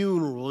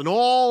funeral, and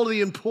all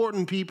the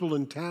important people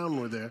in town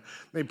were there.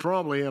 They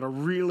probably had a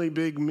really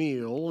big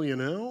meal,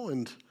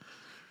 and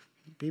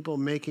people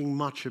making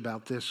much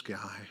about this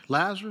guy.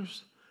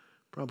 Lazarus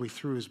probably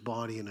threw his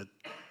body in a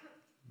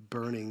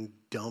burning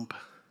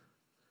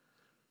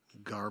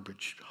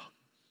garbage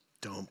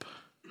dump.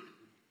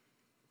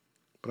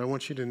 But I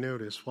want you to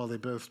notice, while they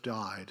both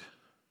died,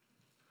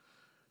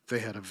 they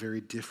had a very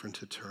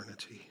different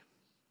eternity.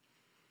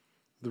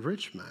 The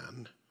rich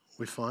man,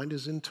 we find,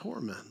 is in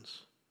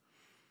torments.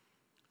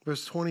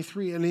 Verse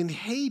 23, and in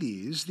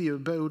Hades, the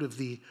abode of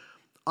the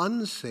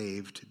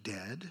unsaved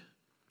dead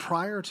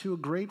prior to a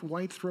great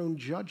white throne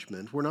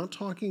judgment. We're not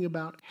talking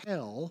about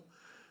hell.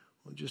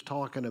 We're just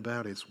talking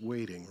about its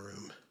waiting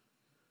room.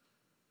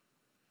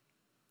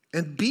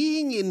 And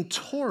being in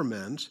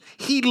torment,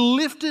 he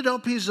lifted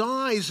up his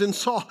eyes and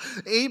saw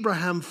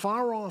Abraham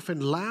far off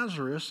and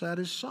Lazarus at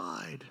his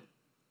side.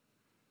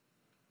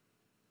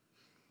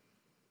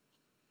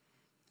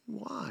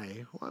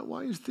 Why?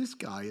 Why is this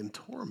guy in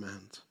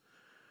torment?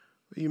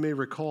 You may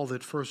recall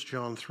that 1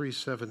 John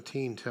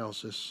 3:17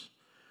 tells us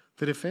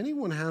that if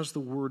anyone has the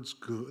world's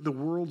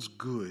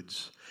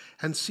goods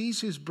and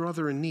sees his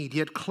brother in need,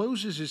 yet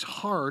closes his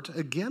heart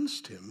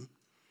against him,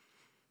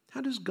 how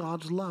does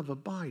God's love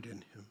abide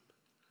in him?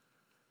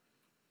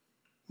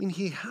 I mean,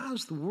 he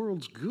has the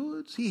world's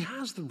goods. He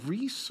has the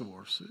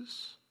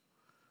resources.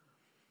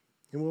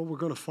 And what we're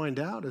going to find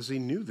out is he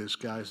knew this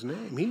guy's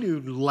name. He knew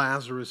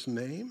Lazarus'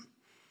 name.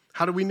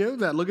 How do we know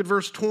that? Look at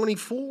verse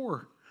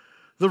 24.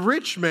 The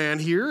rich man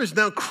here is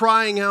now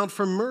crying out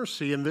for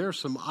mercy, and there's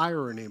some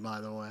irony,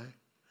 by the way.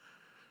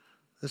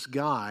 This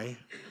guy,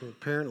 who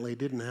apparently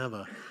didn't have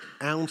an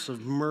ounce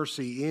of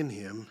mercy in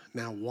him,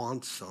 now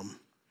wants some.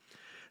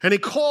 And he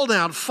called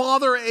out,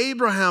 "Father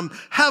Abraham,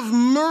 have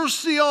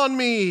mercy on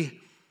me."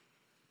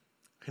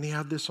 And he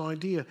had this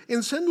idea,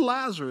 and send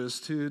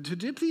Lazarus to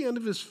dip the end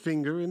of his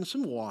finger in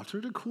some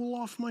water to cool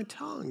off my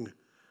tongue,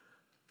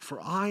 for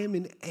I am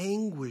in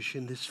anguish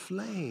in this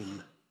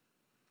flame.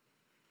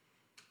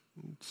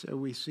 So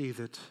we see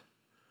that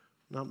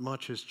not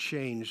much has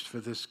changed for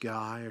this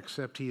guy,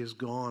 except he has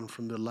gone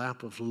from the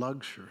lap of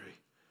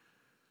luxury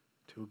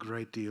to a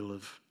great deal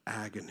of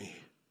agony.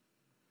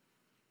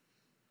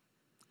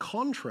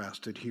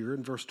 Contrasted here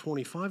in verse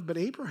 25, but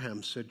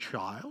Abraham said,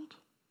 "Child,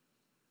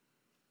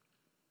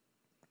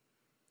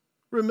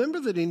 remember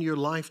that in your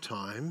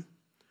lifetime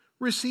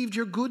received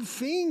your good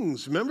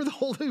things." Remember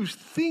all those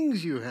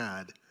things you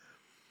had.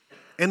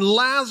 "And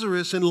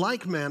Lazarus in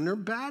like manner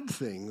bad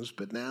things,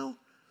 but now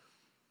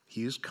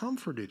he is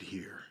comforted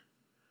here,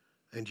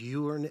 and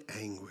you are in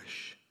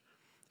anguish.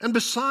 And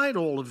beside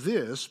all of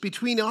this,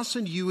 between us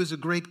and you is a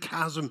great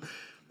chasm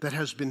that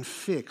has been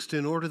fixed,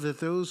 in order that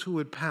those who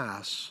would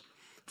pass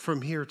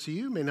from here to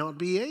you may not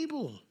be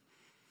able,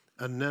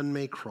 and none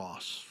may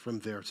cross from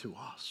there to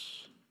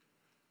us."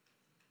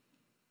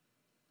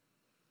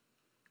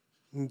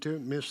 And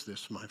don't miss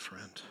this, my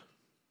friend.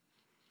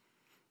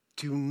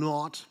 Do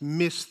not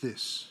miss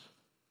this.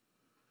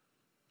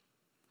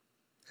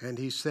 And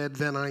he said,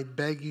 "Then I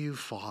beg you,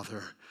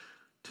 Father,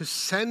 to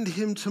send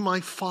him to my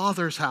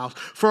father's house,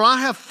 for I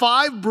have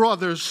 5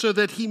 brothers, so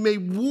that he may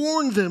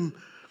warn them,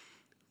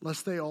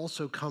 lest they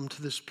also come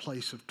to this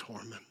place of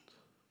torment."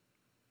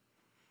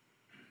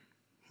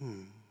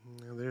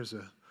 Now there's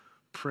a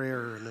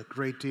prayer and a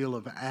great deal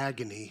of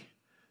agony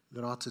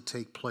that ought to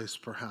take place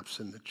perhaps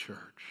in the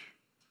church.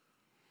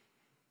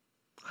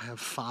 I have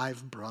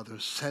 5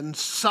 brothers. Send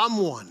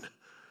someone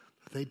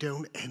that they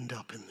don't end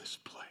up in this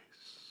place.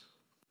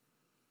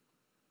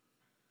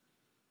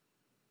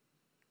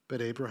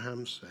 But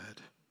Abraham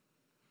said,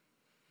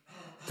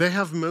 "They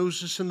have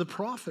Moses and the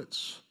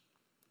prophets."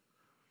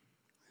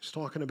 He's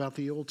talking about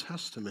the Old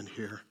Testament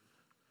here.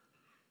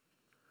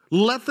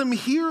 "Let them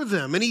hear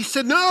them." And he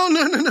said,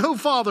 No,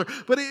 Father.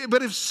 But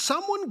if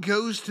someone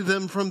goes to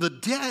them from the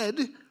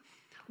dead,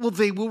 well,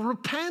 they will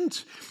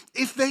repent.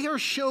 If they are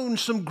shown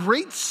some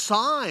great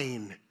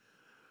sign,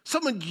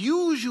 some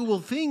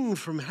unusual thing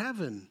from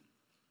heaven.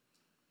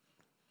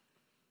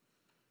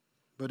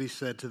 But he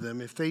said to them,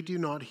 "If they do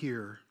not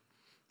hear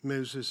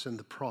Moses and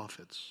the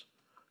prophets,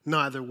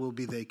 neither will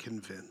be they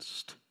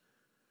convinced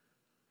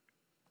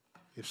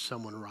if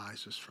someone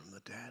rises from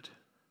the dead."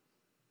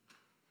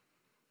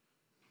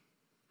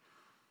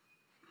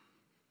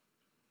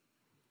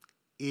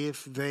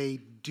 If they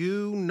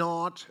do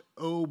not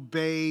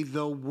obey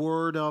the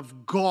word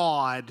of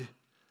God,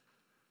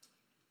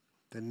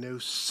 then no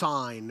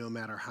sign, no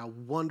matter how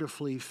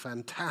wonderfully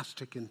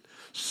fantastic and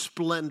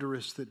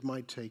splendorous that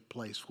might take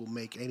place, will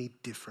make any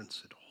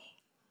difference at all.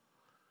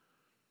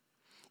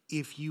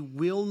 If you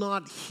will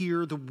not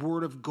hear the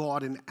word of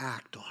God and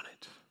act on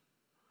it,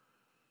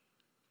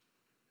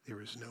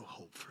 there is no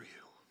hope for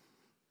you.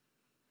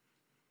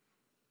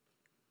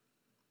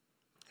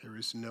 There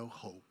is no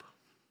hope.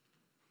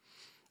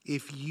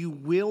 If you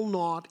will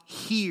not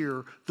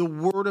hear the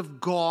word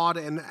of God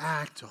and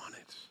act on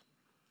it,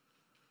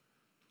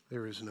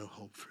 there is no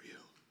hope for you.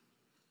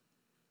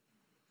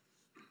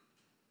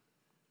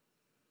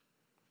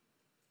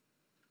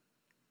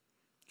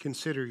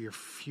 Consider your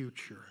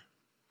future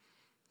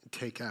and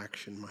take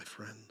action, my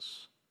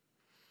friends.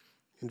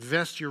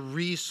 Invest your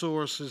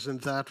resources in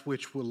that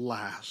which will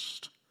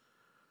last.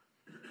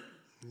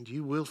 And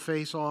you will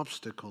face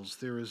obstacles,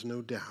 there is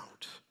no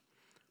doubt.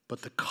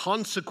 But the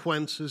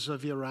consequences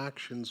of your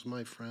actions,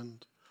 my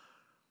friend,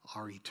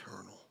 are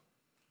eternal.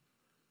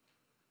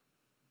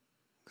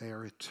 They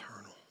are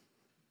eternal.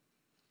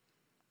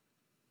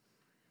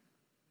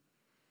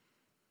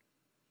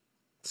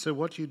 So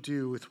what you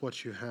do with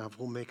what you have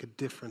will make a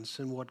difference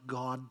in what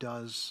God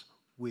does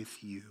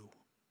with you.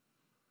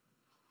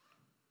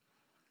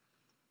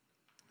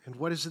 And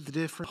what is it the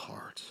different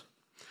heart?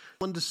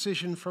 One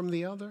decision from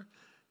the other,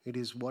 it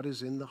is what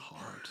is in the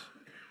heart.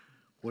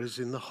 What is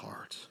in the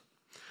heart.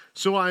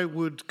 So I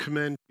would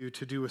commend you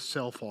to do a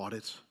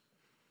self-audit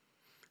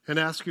and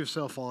ask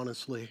yourself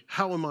honestly,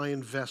 how am I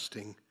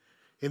investing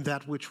in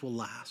that which will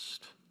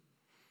last?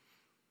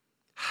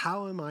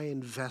 How am I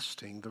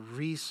investing the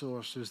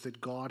resources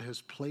that God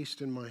has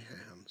placed in my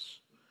hands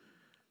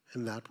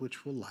in that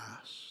which will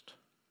last?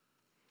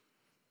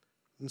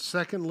 And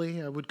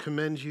secondly, I would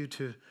commend you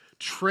to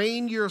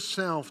train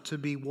yourself to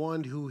be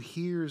one who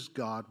hears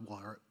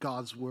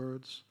God's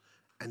words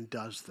and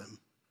does them.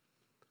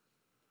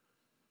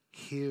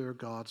 Hear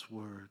God's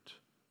word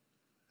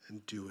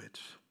and do it.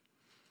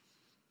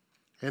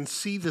 And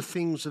see the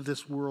things of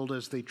this world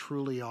as they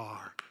truly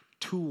are,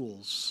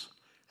 tools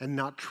and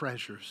not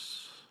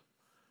treasures.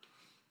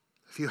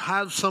 If you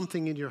have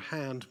something in your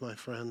hand, my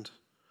friend,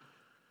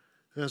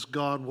 ask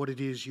God what it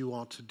is you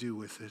ought to do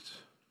with it.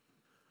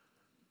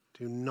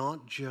 Do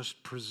not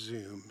just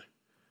presume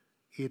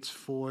it's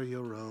for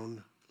your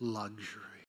own luxury.